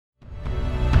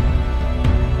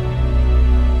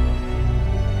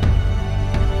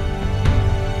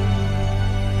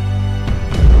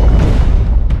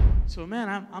So,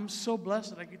 man, I'm so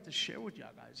blessed that I get to share with y'all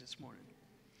guys this morning.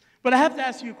 But I have to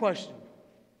ask you a question.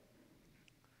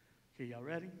 Okay, y'all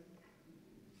ready?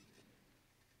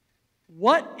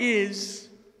 What is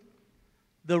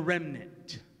the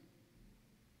remnant?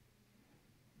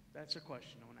 That's a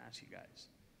question I want to ask you guys.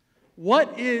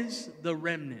 What is the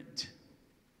remnant?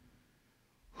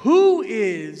 Who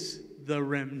is the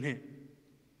remnant?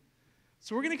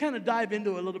 So we're going to kind of dive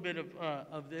into a little bit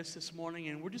of this morning,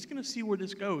 and we're just going to see where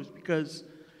this goes, because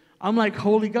I'm like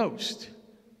Holy Ghost.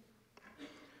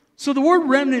 So the word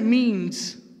remnant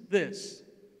means this.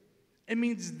 It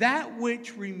means that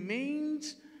which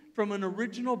remains from an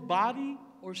original body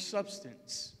or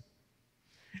substance.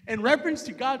 In reference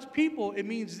to God's people, it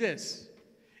means this.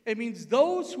 It means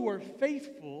those who are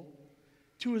faithful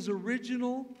to His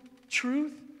original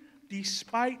truth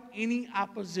despite any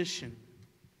opposition.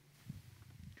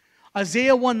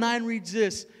 Isaiah 1:9 reads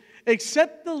this: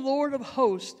 except the Lord of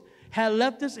hosts had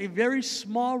left us a very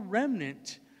small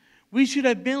remnant, we should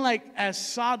have been like as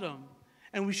Sodom,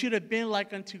 and we should have been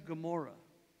like unto Gomorrah.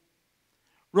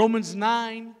 Romans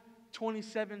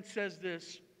 9:27 says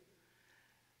this: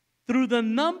 through the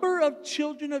number of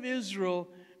children of Israel,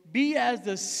 be as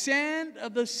the sand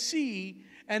of the sea,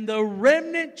 and the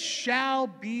remnant shall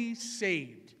be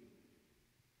saved.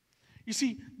 You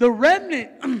see, the remnant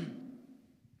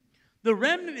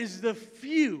is the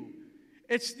few.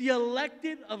 It's the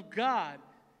elected of God.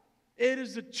 It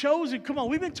is the chosen. Come on,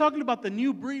 we've been talking about the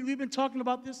new breed. We've been talking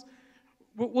about this.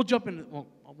 We'll jump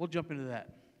into that.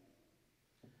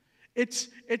 It's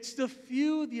the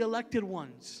few, the elected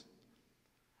ones.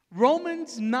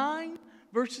 Romans 9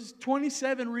 verses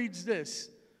 27 reads this.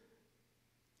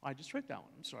 I just read that one.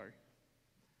 I'm sorry.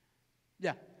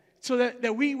 Yeah. So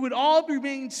that we would all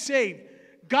remain saved.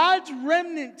 God's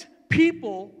remnant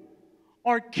people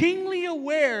are keenly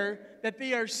aware that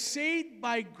they are saved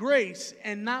by grace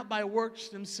and not by works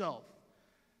themselves.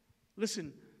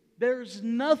 Listen, there's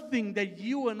nothing that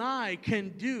you and I can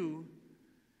do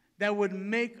that would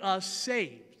make us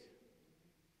saved.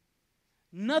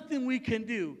 Nothing we can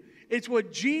do. It's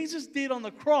what Jesus did on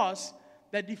the cross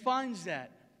that defines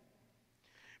that.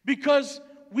 Because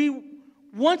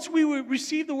once we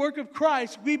receive the work of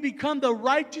Christ, we become the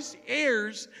righteous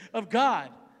heirs of God.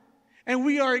 And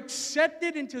we are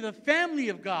accepted into the family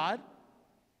of God.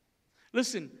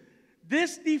 Listen,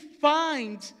 this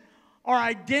defines our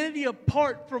identity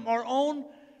apart from our own,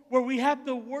 where we have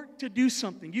to work to do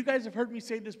something. You guys have heard me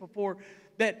say this before,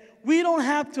 that we don't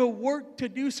have to work to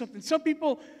do something. Some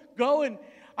people go and,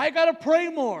 I got to pray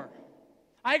more.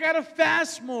 I got to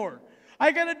fast more.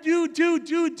 I got to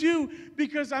do,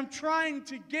 because I'm trying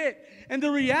to get. And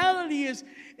the reality is,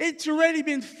 it's already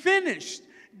been finished.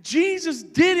 Jesus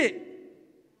did it.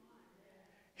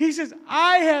 He says,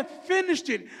 I have finished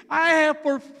it. I have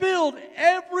fulfilled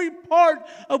every part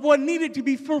of what needed to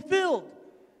be fulfilled.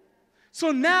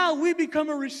 So now we become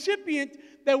a recipient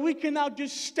that we can now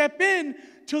just step in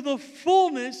to the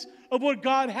fullness of what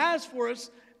God has for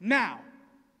us now.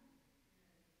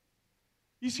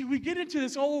 You see, we get into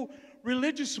this old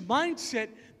religious mindset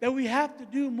that we have to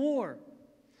do more.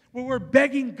 Where we're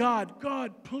begging God,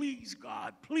 God, please,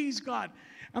 God, please, God.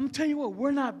 I'm telling you what, we're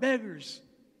not beggars.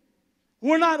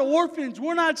 We're not orphans.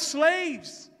 We're not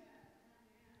slaves.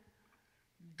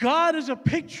 God is a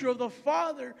picture of the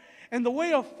Father. And the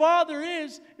way a father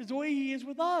is the way He is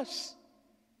with us.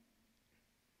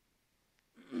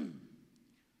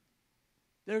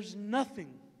 There's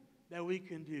nothing that we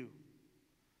can do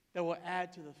that will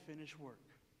add to the finished work.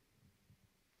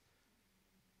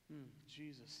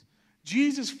 Jesus.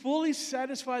 Jesus fully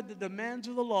satisfied the demands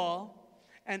of the law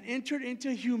and entered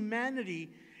into humanity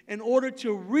in order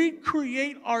to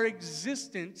recreate our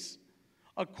existence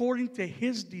according to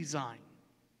His design.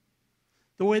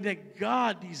 The way that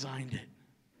God designed it.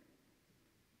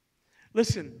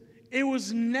 Listen, it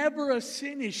was never a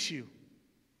sin issue.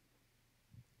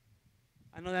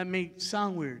 I know that may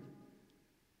sound weird.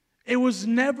 It was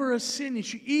never a sin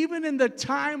issue. Even in the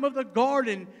time of the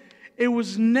garden, it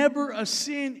was never a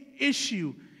sin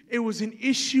issue. It was an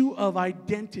issue of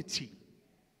identity.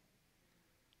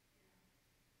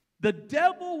 The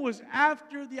devil was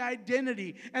after the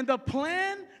identity. And the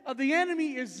plan of the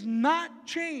enemy is not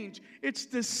changed. It's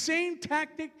the same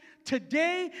tactic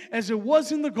today as it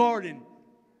was in the garden.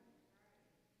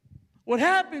 What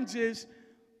happens is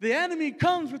the enemy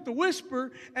comes with the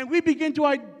whisper, and we begin to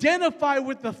identify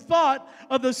with the thought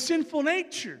of the sinful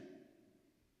nature.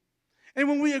 And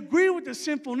when we agree with the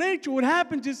sinful nature, what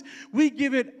happens is we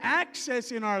give it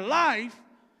access in our life,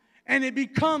 and it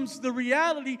becomes the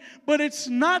reality, but it's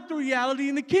not the reality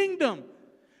in the kingdom.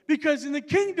 Because in the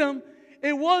kingdom,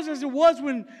 it was as it was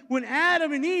when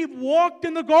Adam and Eve walked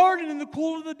in the garden in the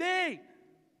cool of the day.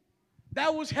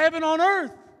 That was heaven on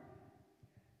earth.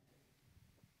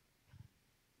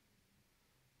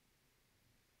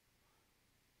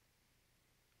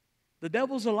 The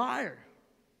devil's a liar.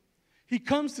 He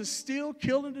comes to steal,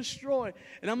 kill, and destroy.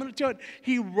 And I'm going to tell you,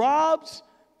 he robs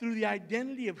through the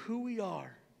identity of who we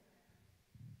are.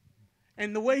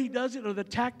 And the way he does it, or the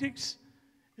tactics,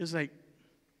 is like,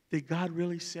 did God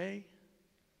really say?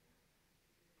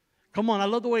 Come on, I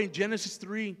love the way in Genesis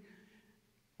 3,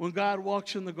 when God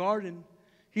walks in the garden,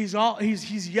 he's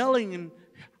yelling and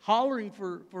hollering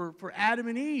for Adam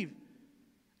and Eve.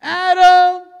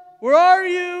 Adam, where are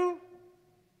you?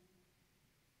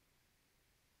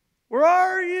 Where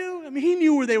are you? I mean, he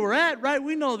knew where they were at, right?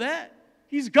 We know that.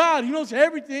 He's God. He knows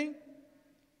everything.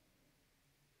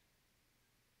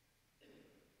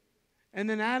 And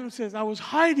then Adam says, I was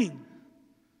hiding.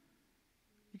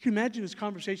 You can imagine his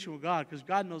conversation with God, because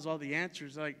God knows all the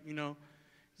answers. Like, he's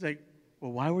like,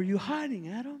 well, why were you hiding,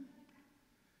 Adam?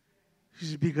 He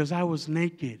says, because I was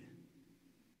naked.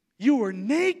 You were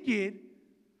naked?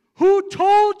 Who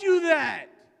told you that?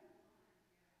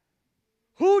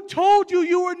 Who told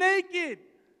you were naked?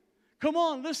 Come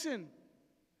on, listen.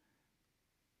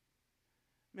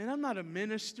 Man, I'm not a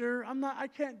minister. I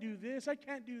can't do this. I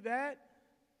can't do that.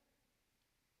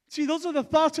 See, those are the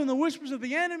thoughts and the whispers of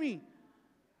the enemy.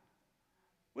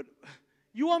 What,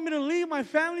 you want me to leave my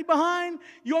family behind?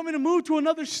 You want me to move to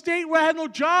another state where I have no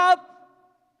job?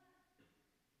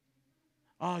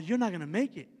 Oh, you're not going to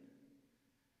make it.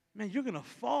 Man, you're going to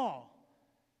fall.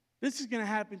 This is going to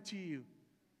happen to you.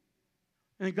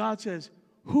 And God says,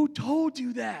 who told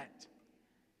you that?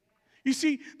 You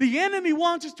see, the enemy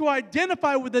wants us to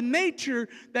identify with the nature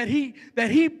that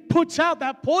he puts out,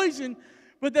 that poison.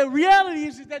 But the reality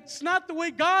is that that's not the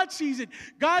way God sees it.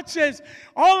 God says,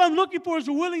 all I'm looking for is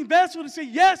a willing vessel to say,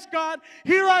 yes, God,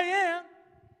 here I am.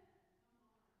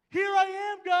 Here I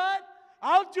am, God.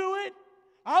 I'll do it.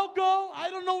 I'll go. I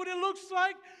don't know what it looks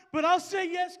like, but I'll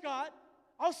say yes, God.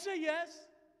 I'll say yes.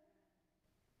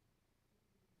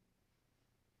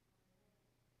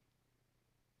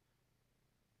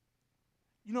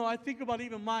 I think about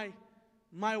even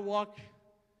my walk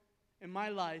in my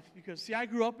life, because, see, I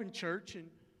grew up in church, and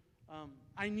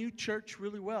I knew church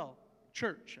really well.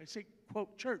 Church. I say,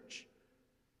 quote, church.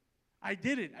 I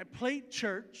did it. I played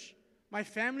church. My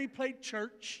family played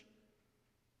church.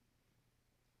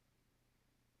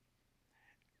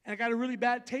 And I got a really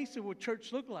bad taste of what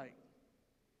church looked like.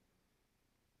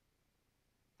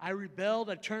 I rebelled.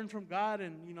 I turned from God,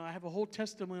 and, I have a whole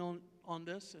testimony on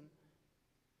this.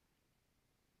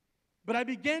 But I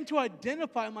began to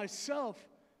identify myself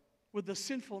with the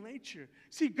sinful nature.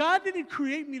 See, God didn't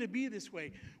create me to be this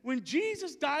way. When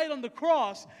Jesus died on the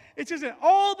cross, it says that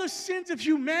all the sins of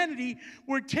humanity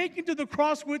were taken to the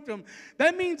cross with him.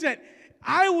 That means that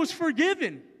I was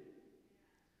forgiven.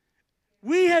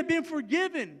 We had been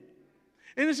forgiven.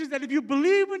 And it says that if you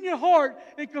believe in your heart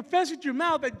and confess with your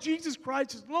mouth that Jesus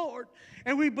Christ is Lord,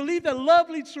 and we believe that love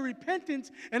leads to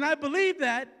repentance, and I believe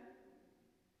that,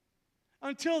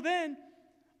 until then,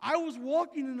 I was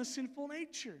walking in a sinful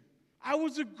nature. I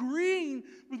was agreeing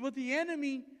with what the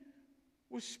enemy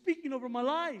was speaking over my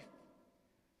life.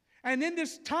 And in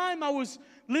this time, I was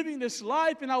living this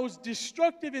life, and I was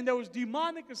destructive, and there was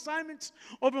demonic assignments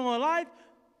over my life.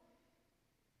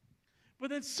 But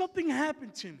then something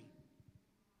happened to me.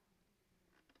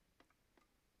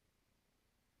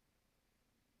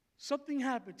 Something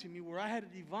happened to me where I had a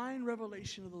divine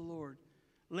revelation of the Lord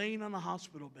laying on a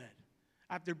hospital bed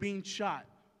after being shot.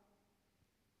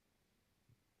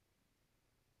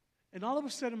 And all of a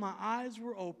sudden, my eyes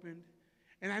were opened,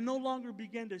 and I no longer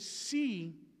began to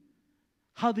see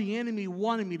how the enemy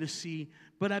wanted me to see,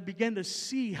 but I began to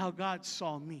see how God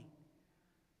saw me.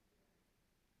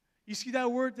 You see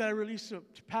that word that I released to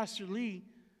Pastor Lee?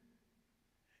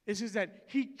 It says that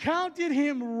he counted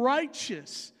him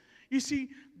righteous. You see,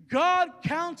 God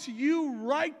counts you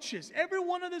righteous. Every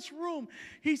one in this room,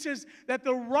 he says that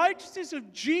the righteousness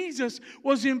of Jesus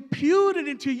was imputed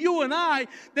into you and I,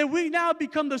 that we now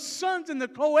become the sons and the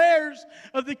co-heirs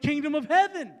of the kingdom of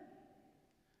heaven.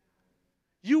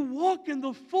 You walk in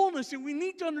the fullness, and we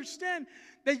need to understand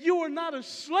that you are not a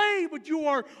slave, but you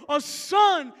are a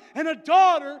son and a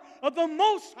daughter of the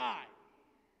Most High.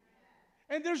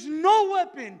 And there's no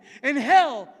weapon in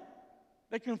hell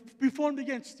that can be formed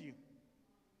against you.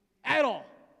 At all.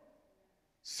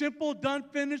 Simple, done,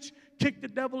 finished, kick the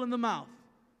devil in the mouth.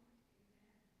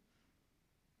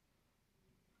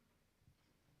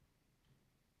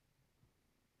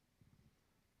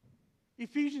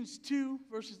 Ephesians 2,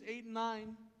 verses 8 and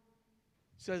 9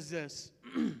 says this.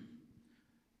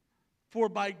 For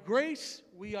by grace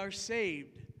we are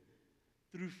saved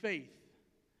through faith,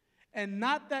 and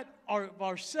not that of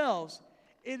ourselves,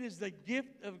 it is the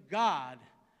gift of God,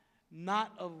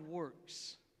 not of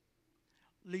works,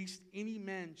 lest any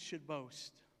man should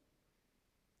boast.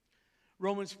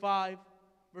 Romans 5,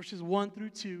 verses 1 through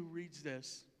 2 reads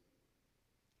this.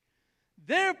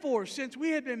 Therefore, since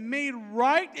we have been made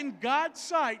right in God's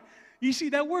sight, you see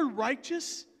that word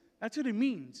righteous? That's what it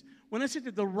means. When I said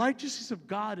that the righteousness of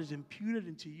God is imputed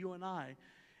into you and I,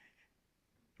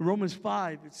 in Romans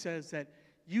 5, it says that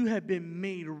you have been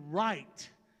made right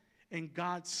in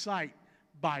God's sight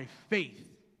by faith.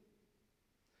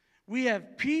 We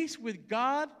have peace with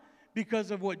God because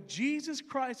of what Jesus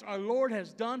Christ our Lord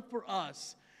has done for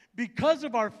us. Because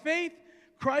of our faith,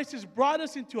 Christ has brought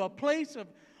us into a place of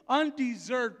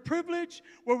undeserved privilege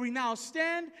where we now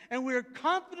stand, and we are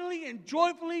confidently and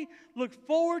joyfully look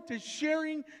forward to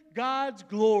sharing God's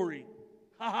glory.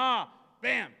 Ha ha!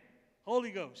 Bam!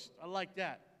 Holy Ghost. I like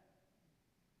that.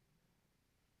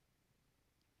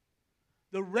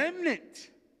 The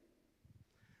remnant.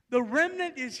 The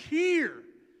remnant is here.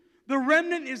 The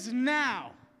remnant is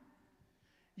now.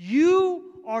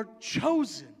 You are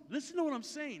chosen. Listen to what I'm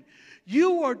saying.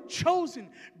 You are chosen.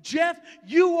 Jeff,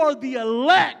 you are the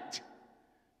elect.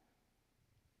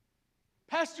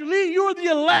 Pastor Lee, you are the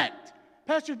elect.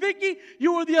 Pastor Vicky,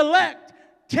 you are the elect.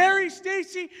 Terry,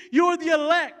 Stacy, you are the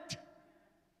elect.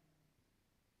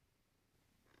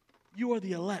 You are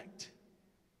the elect.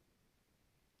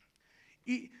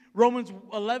 Romans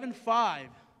 11:5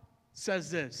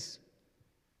 says this.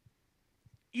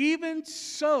 Even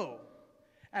so,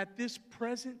 at this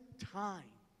present time,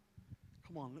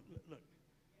 come on, look.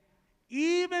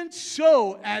 Even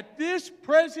so, at this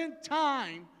present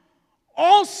time,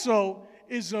 also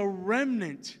is a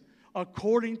remnant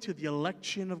according to the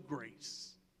election of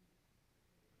grace.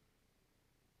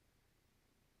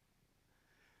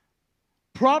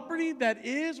 Property that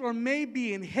is or may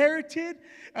be inherited,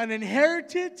 an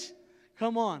inheritance,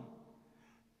 come on,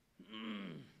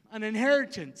 an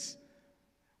inheritance.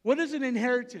 What is an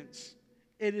inheritance?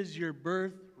 It is your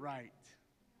birthright.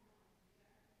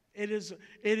 It's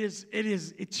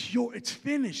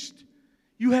finished.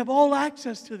 You have all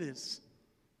access to this.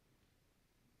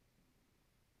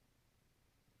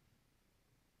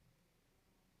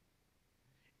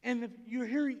 And if you're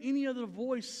hearing any other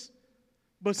voice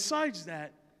besides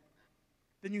that,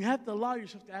 then you have to allow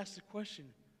yourself to ask the question,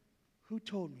 who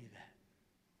told me that?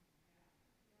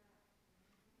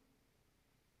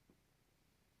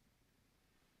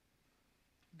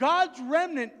 God's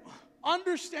remnant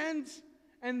understands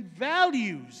and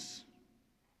values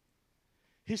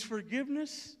His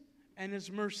forgiveness and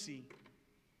His mercy,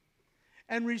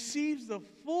 and receives the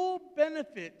full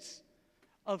benefits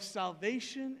of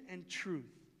salvation and truth.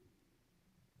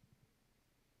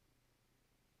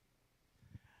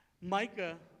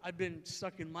 Micah, I've been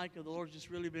stuck in Micah. The Lord's just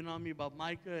really been on me about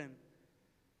Micah, and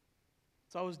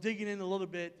so I was digging in a little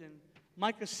bit, and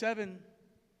Micah 7,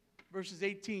 verses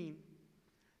 18,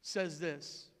 says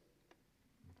this.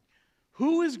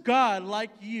 Who is God like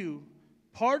you,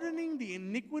 pardoning the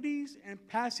iniquities and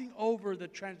passing over the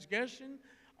transgression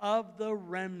of the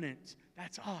remnant?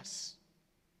 That's us.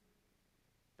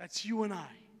 That's you and I.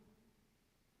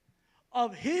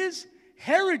 Of His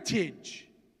heritage.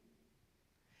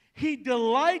 He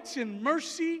delights in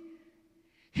mercy.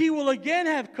 He will again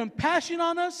have compassion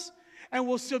on us and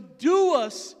will subdue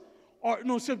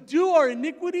our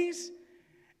iniquities.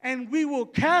 And we will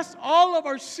cast all of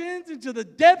our sins into the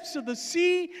depths of the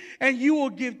sea, and you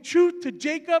will give truth to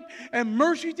Jacob and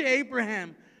mercy to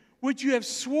Abraham, which you have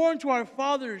sworn to our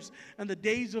fathers in the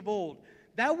days of old.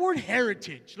 That word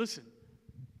heritage, listen.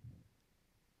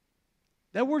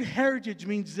 That word heritage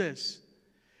means this.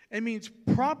 It means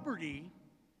property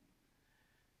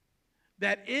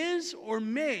that is or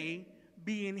may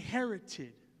be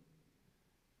inherited.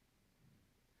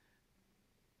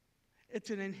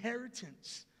 It's an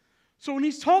inheritance. So when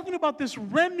he's talking about this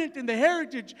remnant and the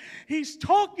heritage, he's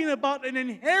talking about an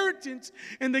inheritance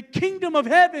in the kingdom of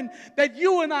heaven that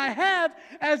you and I have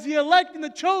as the elect and the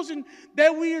chosen,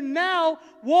 that we are now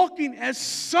walking as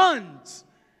sons.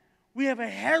 We have a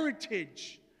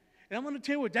heritage. And I'm going to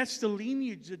tell you what, that's the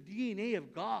lineage, the DNA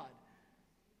of God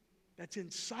that's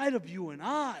inside of you and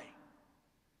I.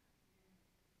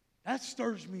 That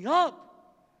stirs me up.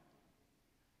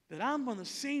 That I'm on the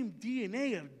same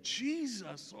DNA of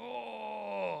Jesus.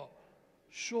 Oh,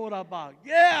 shoraba.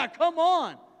 Yeah, come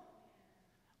on.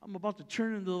 I'm about to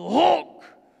turn into the Hulk.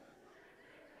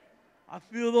 I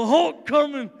feel the Hulk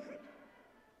coming.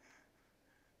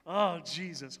 Oh,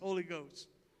 Jesus, Holy Ghost.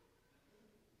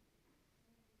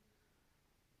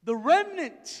 The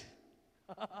remnant.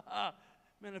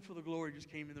 Man, I feel the glory just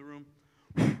came in the room.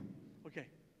 Okay.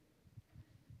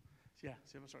 Yeah,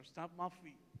 see, I'm going to start stomping my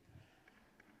feet.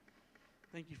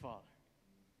 Thank you, Father.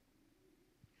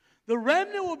 The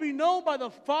remnant will be known by the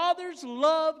Father's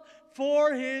love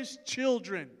for His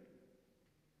children.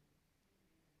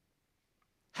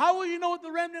 How will you know what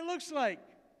the remnant looks like?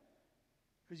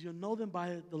 Because you'll know them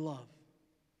by the love.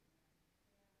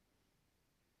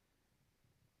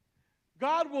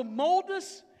 God will mold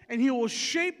us and He will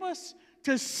shape us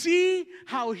to see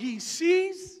how He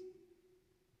sees.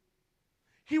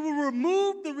 He will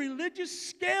remove the religious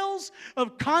scales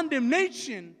of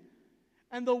condemnation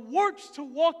and the works to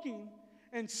walking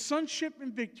in sonship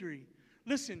and victory.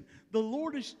 Listen, the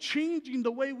Lord is changing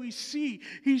the way we see.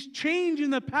 He's changing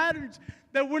the patterns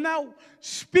that we're now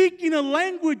speaking a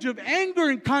language of anger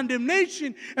and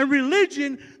condemnation and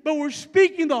religion, but we're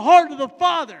speaking the heart of the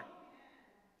Father.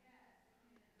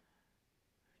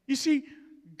 You see,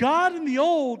 God in the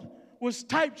old was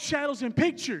typed, shadows, and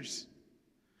pictures.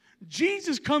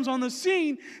 Jesus comes on the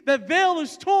scene. That veil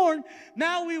is torn.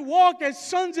 Now we walk as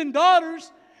sons and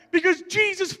daughters because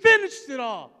Jesus finished it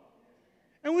all.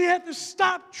 And we have to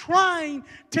stop trying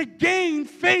to gain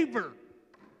favor.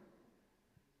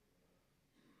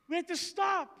 We have to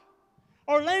stop.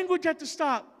 Our language has to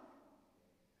stop.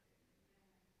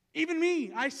 Even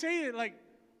me, I say it like,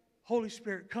 Holy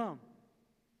Spirit, come.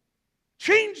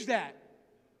 Change that.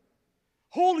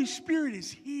 Holy Spirit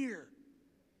is here.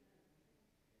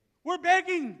 We're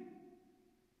begging.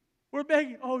 We're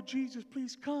begging. Oh, Jesus,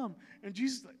 please come. And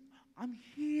Jesus is like, I'm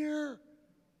here.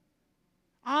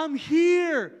 I'm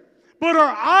here. But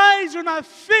our eyes are not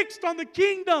fixed on the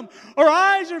kingdom. Our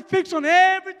eyes are fixed on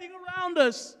everything around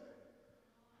us.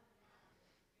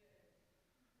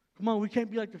 Come on, we can't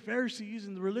be like the Pharisees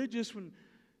and the religious when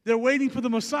they're waiting for the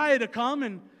Messiah to come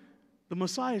and the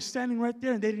Messiah is standing right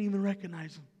there and they didn't even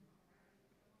recognize Him.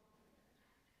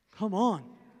 Come on.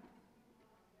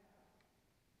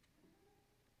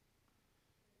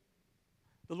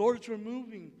 The Lord is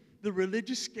removing the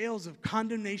religious scales of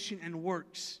condemnation and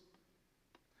works.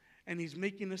 And He's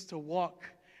making us to walk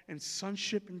in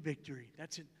sonship and victory.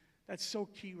 That's it. That's so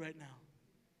key right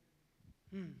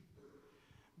now.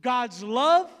 God's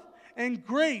love and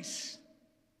grace.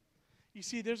 You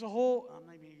see, there's a whole... I'm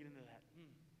not even going to get into that.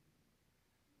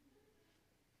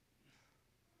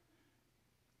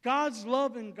 God's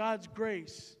love and God's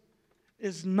grace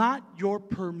is not your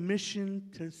permission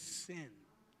to sin.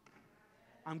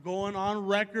 I'm going on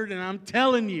record and I'm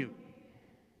telling you,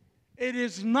 it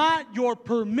is not your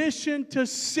permission to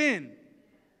sin.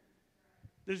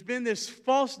 There's been this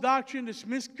false doctrine, this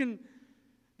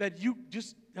that you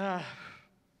just,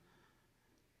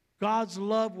 God's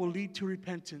love will lead to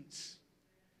repentance.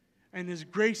 And His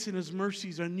grace and His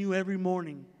mercies are new every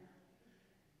morning.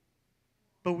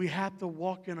 But we have to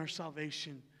walk in our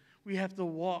salvation. We have to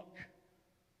walk.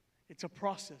 It's a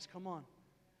process, come on.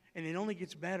 And it only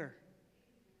gets better.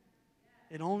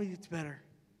 It only gets better.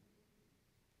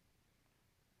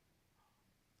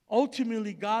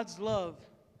 Ultimately, God's love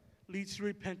leads to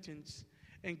repentance,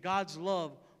 and God's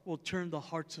love will turn the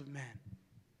hearts of man.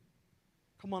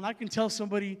 Come on, I can tell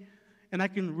somebody, and I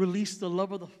can release the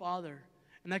love of the Father,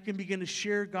 and I can begin to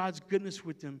share God's goodness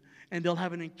with them, and they'll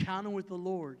have an encounter with the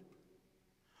Lord.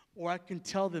 Or I can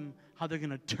tell them how they're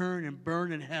going to turn and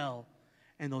burn in hell,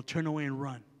 and they'll turn away and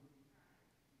run.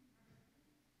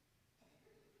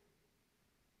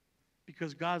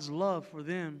 Because God's love for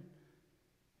them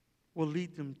will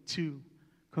lead them to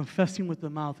confessing with the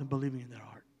mouth and believing in their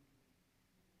heart.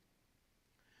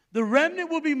 The remnant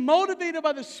will be motivated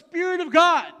by the Spirit of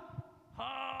God.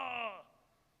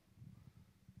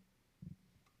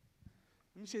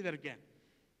 Let me say that again.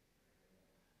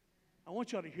 I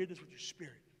want y'all to hear this with your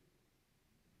spirit.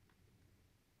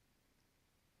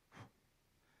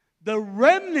 The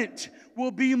remnant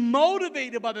will be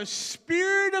motivated by the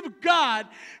Spirit of God,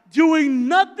 doing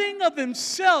nothing of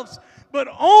themselves, but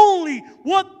only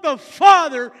what the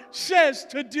Father says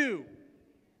to do.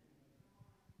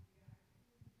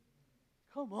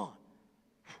 Come on.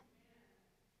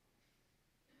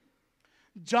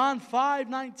 John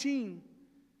 5:19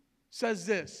 says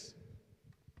this.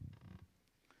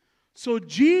 So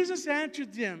Jesus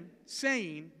answered them,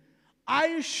 saying, I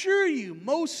assure you,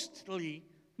 most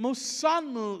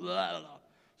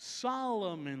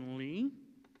solemnly,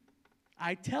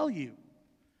 I tell you,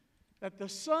 that the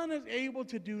Son is able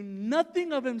to do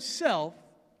nothing of Himself,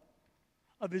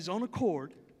 of His own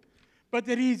accord, but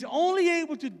that He's only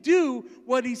able to do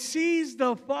what He sees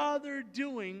the Father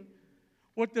doing.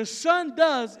 What the Son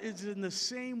does is in the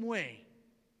same way.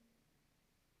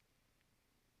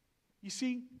 You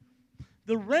see,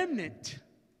 the remnant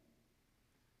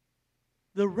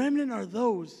are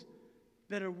those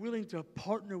that are willing to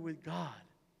partner with God.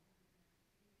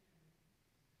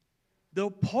 They'll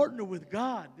partner with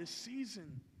God this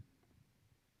season.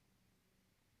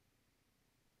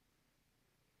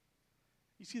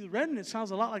 You see, the remnant sounds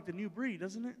a lot like the new breed,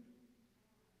 doesn't it?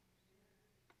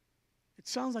 It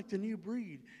sounds like the new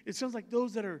breed. It sounds like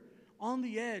those that are on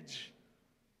the edge.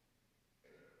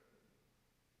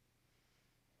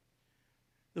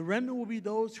 The remnant will be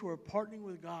those who are partnering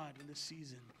with God in this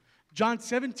season. John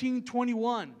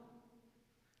 17:21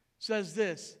 says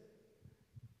this.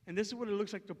 And this is what it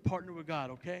looks like to partner with God,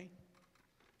 okay?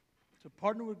 To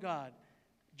partner with God.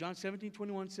 John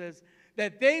 17:21 says,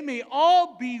 that they may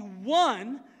all be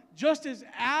one, just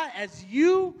as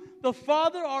you, the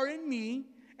Father, are in me,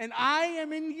 and I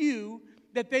am in you,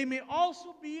 that they may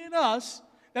also be in us,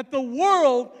 that the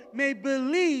world may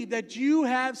believe that you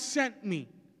have sent me.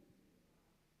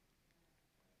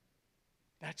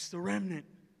 That's the remnant.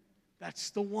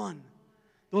 That's the one.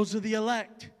 Those are the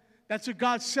elect. That's what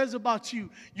God says about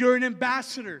you. You're an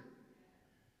ambassador.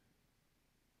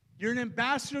 You're an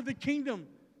ambassador of the kingdom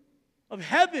of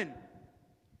heaven.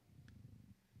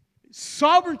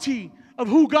 Sovereignty of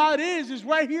who God is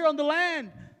right here on the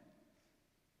land.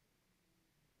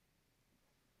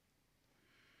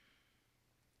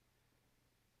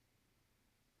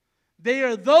 They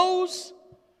are those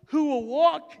who will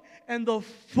walk in the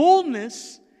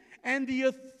fullness and the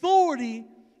authority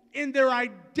in their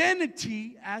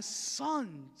identity as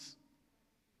sons.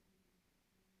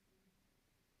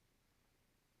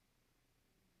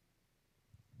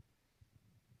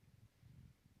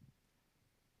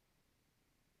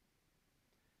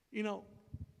 You know,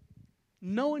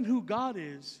 knowing who God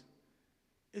is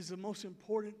the most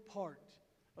important part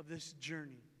of this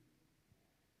journey.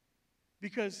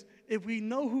 Because if we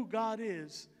know who God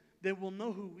is, then we'll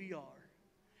know who we are.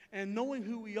 And knowing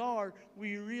who we are,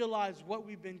 we realize what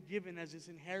we've been given as this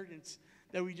inheritance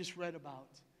that we just read about.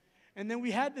 And then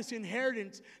we had this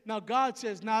inheritance. Now God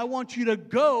says, now I want you to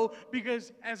go,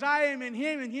 because as I am in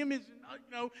him and him is,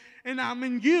 and I'm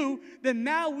in you, then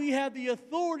now we have the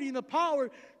authority and the power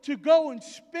to go and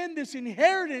spend this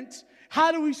inheritance.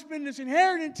 How do we spend this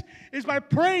inheritance? Is by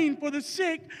praying for the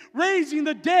sick, raising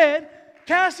the dead,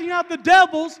 casting out the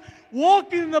devils,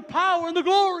 walking in the power and the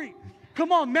glory.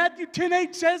 Come on, Matthew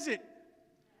 10:8 says it.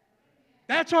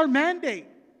 That's our mandate.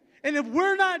 And if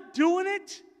we're not doing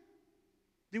it,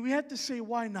 then we have to say,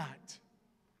 why not?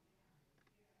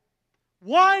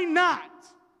 Why not?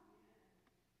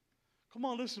 Come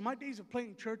on, listen, my days of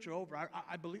playing church are over.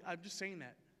 I believe, I'm just saying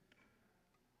that.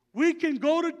 We can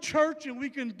go to church and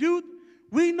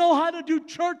we know how to do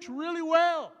church really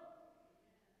well.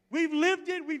 We've lived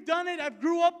it, we've done it, I've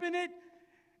grew up in it.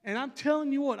 And I'm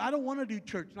telling you what, I don't want to do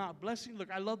church. Now, blessing, look,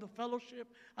 I love the fellowship.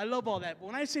 I love all that. But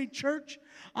when I say church,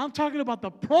 I'm talking about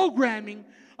the programming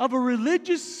of a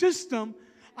religious system.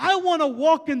 I want to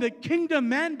walk in the kingdom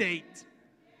mandate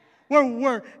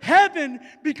where heaven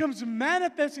becomes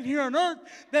manifested here on earth,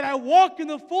 that I walk in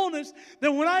the fullness,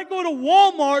 that when I go to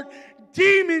Walmart,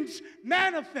 demons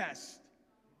manifest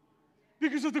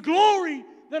because of the glory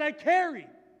that I carry.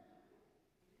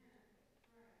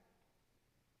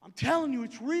 I'm telling you,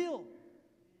 it's real.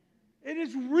 It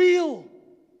is real.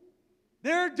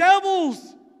 They're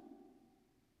devils.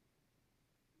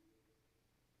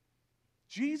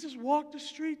 Jesus walked the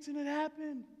streets and it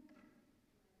happened.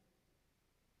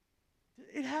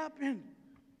 It happened.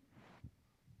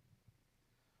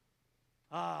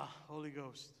 Holy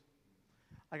Ghost.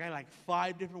 I got like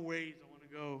 5 different ways I want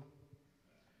to go.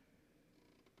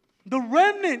 The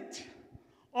remnant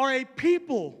are a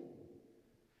people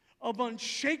of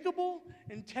unshakable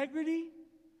integrity,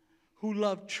 who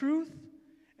love truth,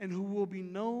 and who will be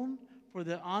known for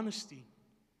their honesty.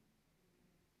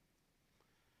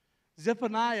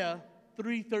 Zephaniah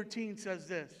 3:13 says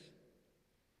this: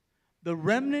 the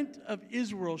remnant of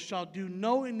Israel shall do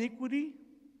no iniquity,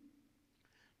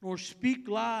 nor speak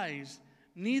lies,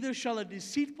 neither shall a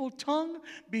deceitful tongue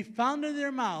be found in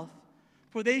their mouth,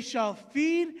 for they shall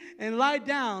feed and lie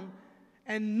down,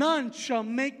 and none shall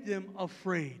make them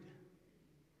afraid.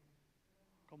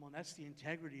 Come on, that's the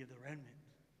integrity of the remnant.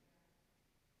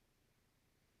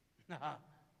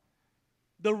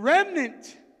 The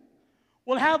remnant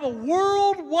will have a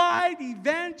worldwide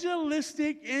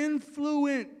evangelistic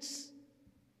influence.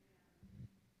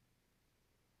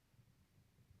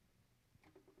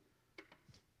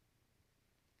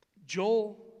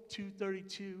 Joel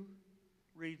 2:32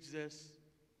 reads this: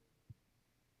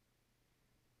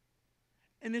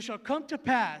 and it shall come to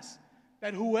pass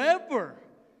that whoever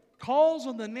calls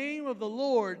on the name of the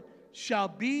Lord shall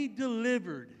be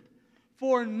delivered.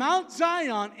 For in Mount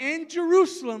Zion and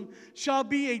Jerusalem shall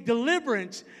be a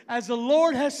deliverance, as the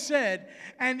Lord has said,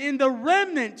 and in the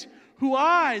remnant who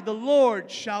I, the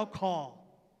Lord, shall call.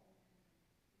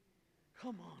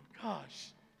 Come on,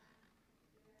 gosh.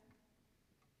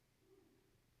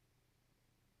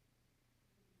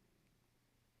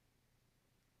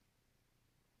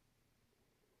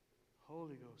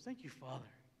 Holy Ghost. Thank you, Father.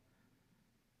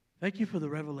 Thank you for the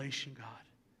revelation, God.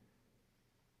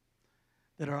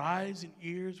 That our eyes and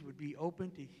ears would be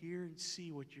open to hear and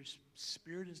see what your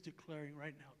Spirit is declaring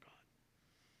right now, God.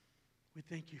 We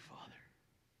thank you, Father.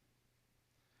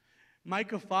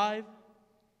 Micah 5,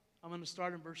 I'm going to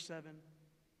start in verse 7,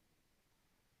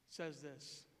 says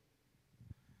this.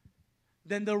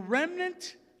 Then the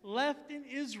remnant left in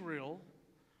Israel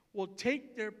will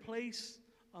take their place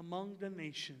among the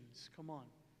nations. Come on.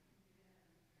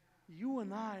 You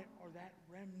and I are that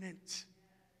remnant.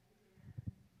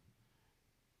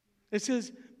 It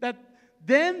says that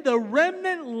then the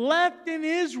remnant left in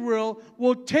Israel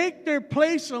will take their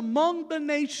place among the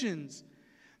nations.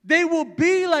 They will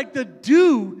be like the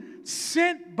dew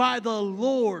sent by the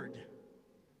Lord,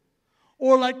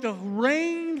 or like the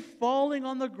rain falling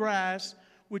on the grass,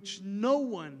 which no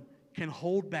one can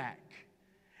hold back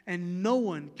and no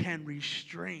one can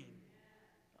restrain.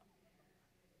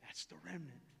 That's the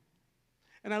remnant.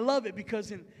 And I love it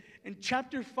because in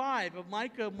chapter 5 of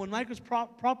Micah, when Micah's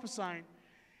prophesying,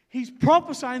 he's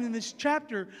prophesying in this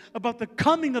chapter about the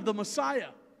coming of the Messiah.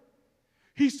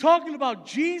 He's talking about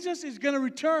Jesus is going to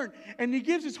return. And he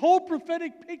gives this whole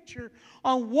prophetic picture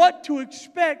on what to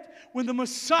expect when the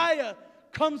Messiah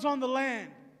comes on the land.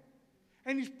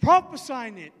 And he's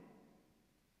prophesying it.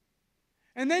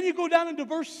 And then you go down into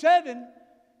verse 7,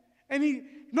 and he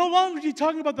no longer is he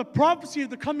talking about the prophecy of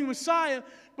the coming Messiah,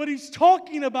 but he's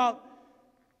talking about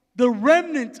the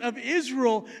remnant of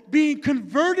Israel being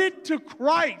converted to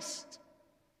Christ.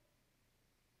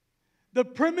 The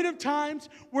primitive times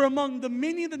were among the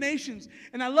many of the nations.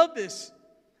 And I love this.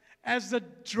 As the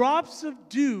drops of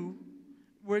dew,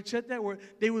 where it said that, where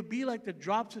they would be like the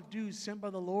drops of dew sent by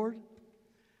the Lord.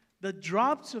 The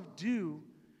drops of dew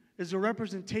is a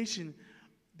representation.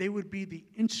 They would be the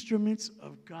instruments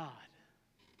of God.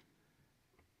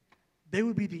 They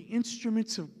would be the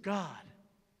instruments of God.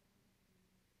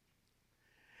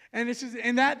 And it says,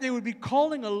 and that they would be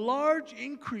calling a large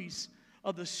increase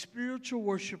of the spiritual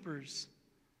worshipers.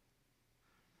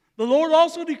 The Lord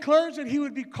also declares that he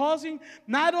would be causing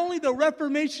not only the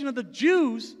reformation of the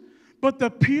Jews, but the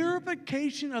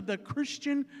purification of the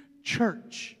Christian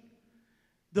church.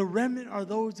 The remnant are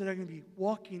those that are going to be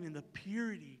walking in the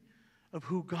purity of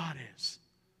who God is.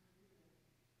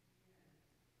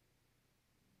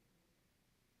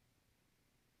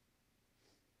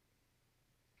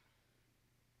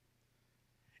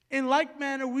 In like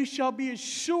manner, we shall be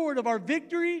assured of our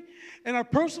victory and our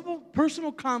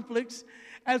personal conflicts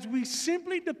as we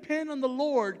simply depend on the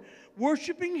Lord,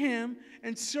 worshiping him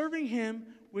and serving him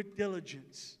with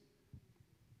diligence.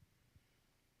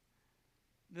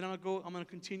 Then I'm going to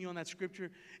continue on that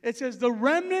scripture. It says, the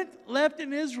remnant left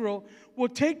in Israel will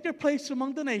take their place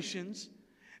among the nations.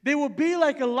 They will be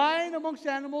like a lion amongst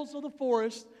animals of the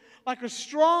forest, like a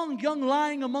strong young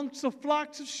lion amongst the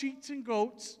flocks of sheep and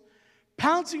goats,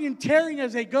 pouncing and tearing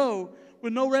as they go,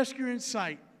 with no rescue in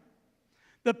sight.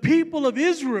 The people of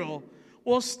Israel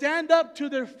will stand up to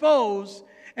their foes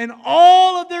and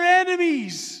all of their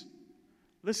enemies.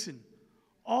 Listen,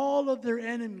 all of their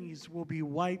enemies will be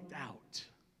wiped out.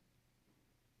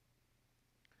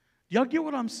 Y'all get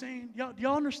what I'm saying? Do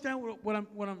y'all understand what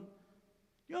I'm?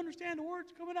 You understand the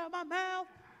words coming out of my mouth?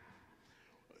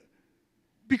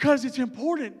 Because it's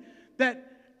important that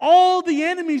all the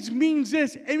enemies means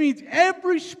this. It means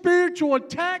every spiritual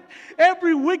attack,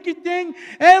 every wicked thing,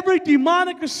 every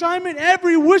demonic assignment,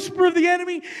 every whisper of the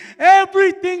enemy,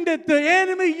 everything that the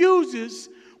enemy uses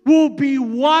will be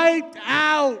wiped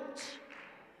out.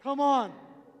 Come on.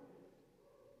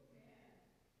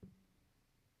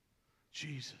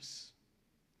 Jesus.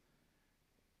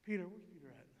 Peter, where's Peter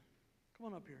at? Come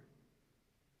on up here.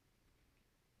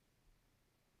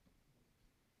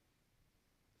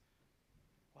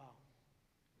 Wow.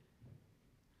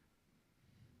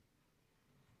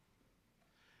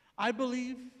 I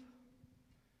believe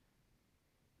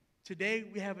today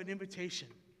we have an invitation.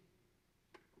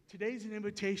 Today's an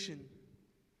invitation.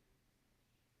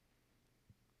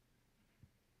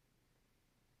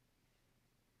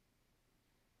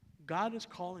 God is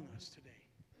calling us today.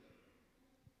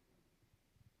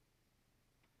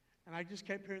 And I just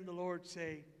kept hearing the Lord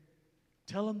say,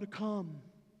 tell him to come.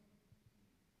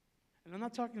 And I'm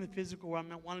not talking the physical where I'm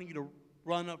not wanting you to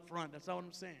run up front. That's not what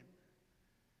I'm saying.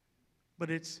 But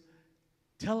it's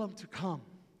tell them to come.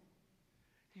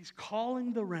 He's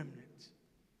calling the remnant.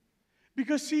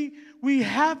 Because, see, we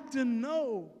have to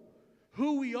know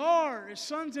who we are as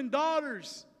sons and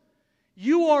daughters.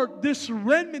 You are this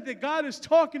remnant that God is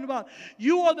talking about.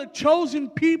 You are the chosen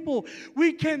people.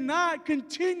 We cannot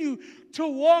continue to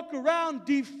walk around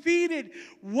defeated.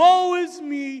 Woe is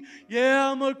me.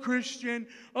 Yeah, I'm a Christian.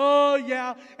 Oh,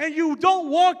 yeah. And you don't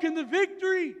walk in the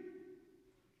victory.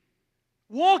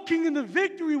 Walking in the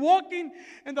victory, walking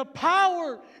in the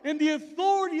power and the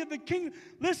authority of the kingdom.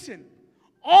 Listen,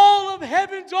 all of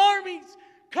heaven's armies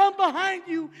come behind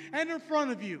you and in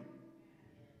front of you.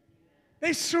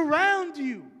 They surround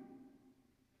you.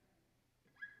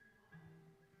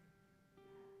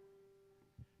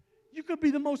 You could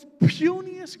be the most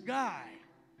puniest guy,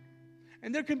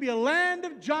 and there can be a land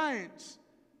of giants.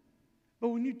 But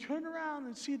when you turn around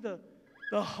and see the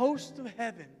host of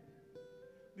heaven,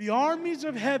 the armies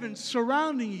of heaven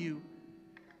surrounding you,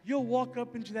 you'll walk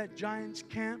up into that giant's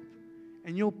camp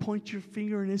and you'll point your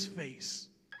finger in his face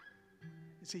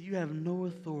and say, you have no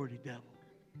authority, devil.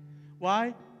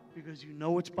 Why? Because you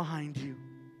know what's behind you.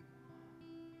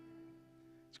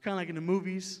 It's kind of like in the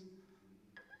movies.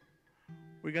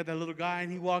 We got that little guy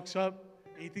and he walks up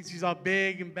and he thinks he's all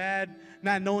big and bad,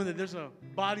 not knowing that there's a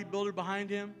bodybuilder behind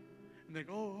him. And they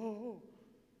go, oh.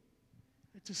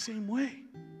 It's the same way.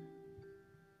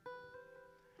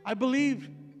 I believe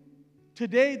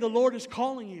today the Lord is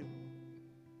calling you.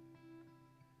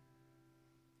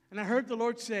 And I heard the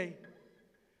Lord say,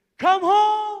 come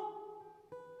home.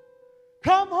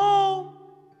 Come home.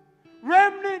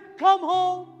 Remnant, come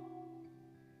home.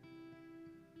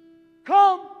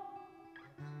 Come.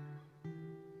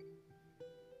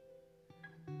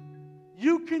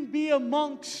 You can be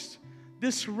amongst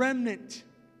this remnant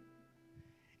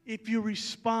if you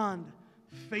respond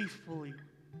faithfully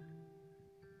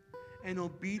and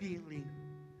obediently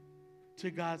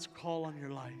to God's call on your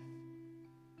life.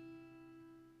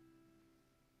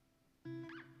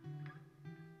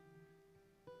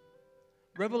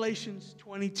 Revelations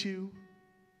 22.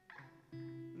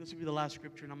 This will be the last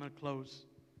scripture, and I'm going to close.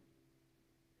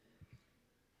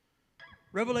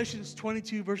 Revelations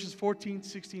 22, verses 14,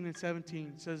 16, and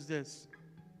 17 says this.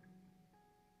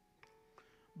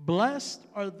 Blessed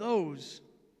are those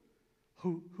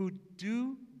who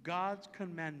do God's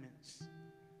commandments,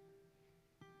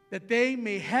 that they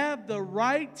may have the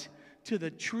right to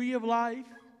the tree of life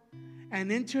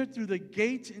and enter through the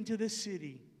gates into the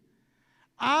city.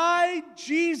 I,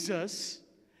 Jesus,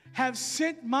 have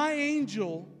sent my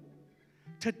angel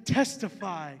to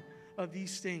testify of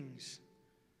these things.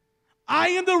 I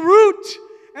am the root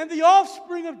and the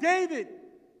offspring of David,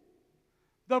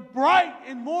 the bright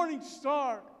and morning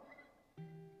star.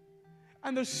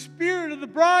 And the Spirit of the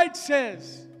bride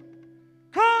says,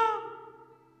 come.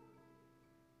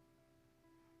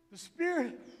 The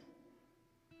Spirit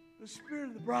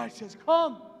of the bride says,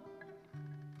 come.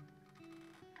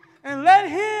 And let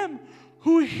him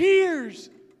who hears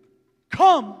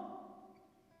come.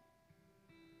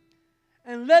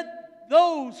 And let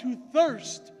those who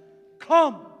thirst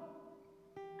come.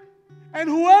 And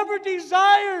whoever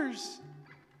desires,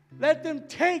 let them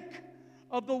take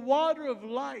of the water of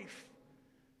life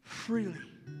freely.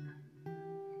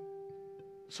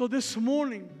 So this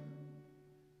morning,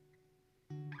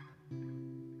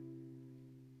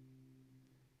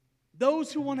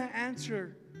 those who want to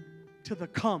answer to the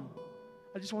come,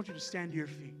 I just want you to stand to your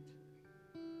feet.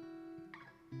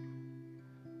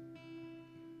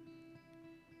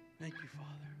 Thank you, Father.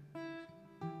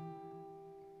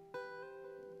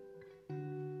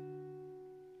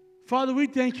 Father, we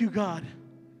thank you, God.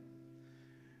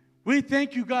 We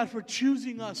thank you, God, for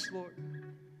choosing us, Lord.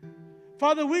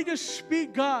 Father, we just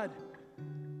speak, God,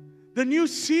 the new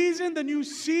season, the new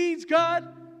seeds, God.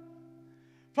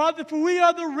 Father, for we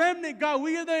are the remnant, God.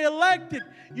 We are the elected.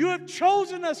 You have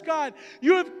chosen us, God.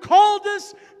 You have called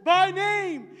us by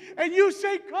name. And you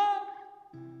say, come.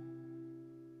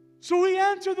 So we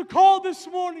answer the call this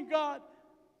morning, God.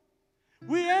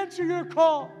 We answer your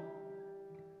call.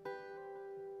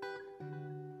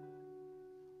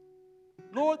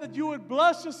 Lord, that you would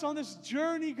bless us on this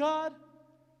journey, God.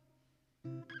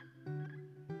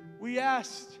 We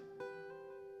asked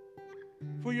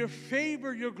for your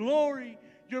favor, your glory,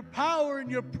 your power, and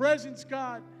your presence,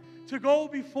 God, to go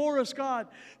before us, God.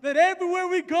 That everywhere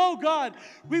we go, God,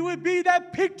 we would be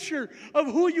that picture of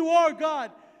who you are,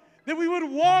 God. That we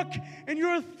would walk in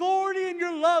your authority and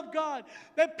your love, God.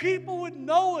 That people would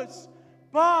know us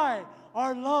by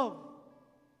our love.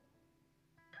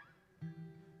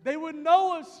 They would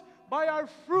know us by our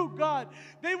fruit, God.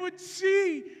 They would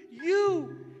see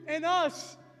you and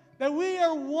us, that we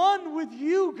are one with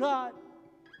you, God.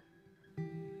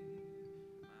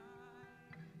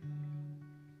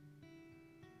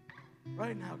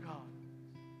 Right now, God,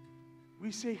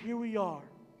 we say, here we are.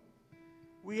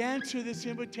 We answer this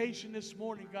invitation this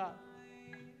morning, God.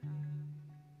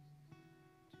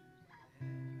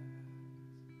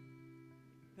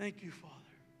 Thank you, Father.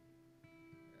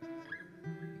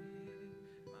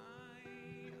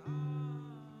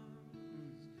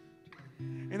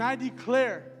 And I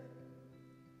declare,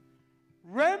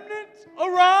 remnant,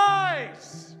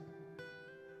 arise!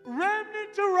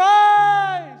 Remnant,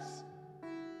 arise!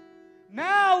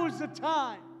 Now is the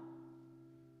time.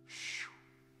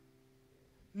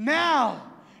 Now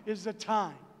is the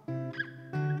time.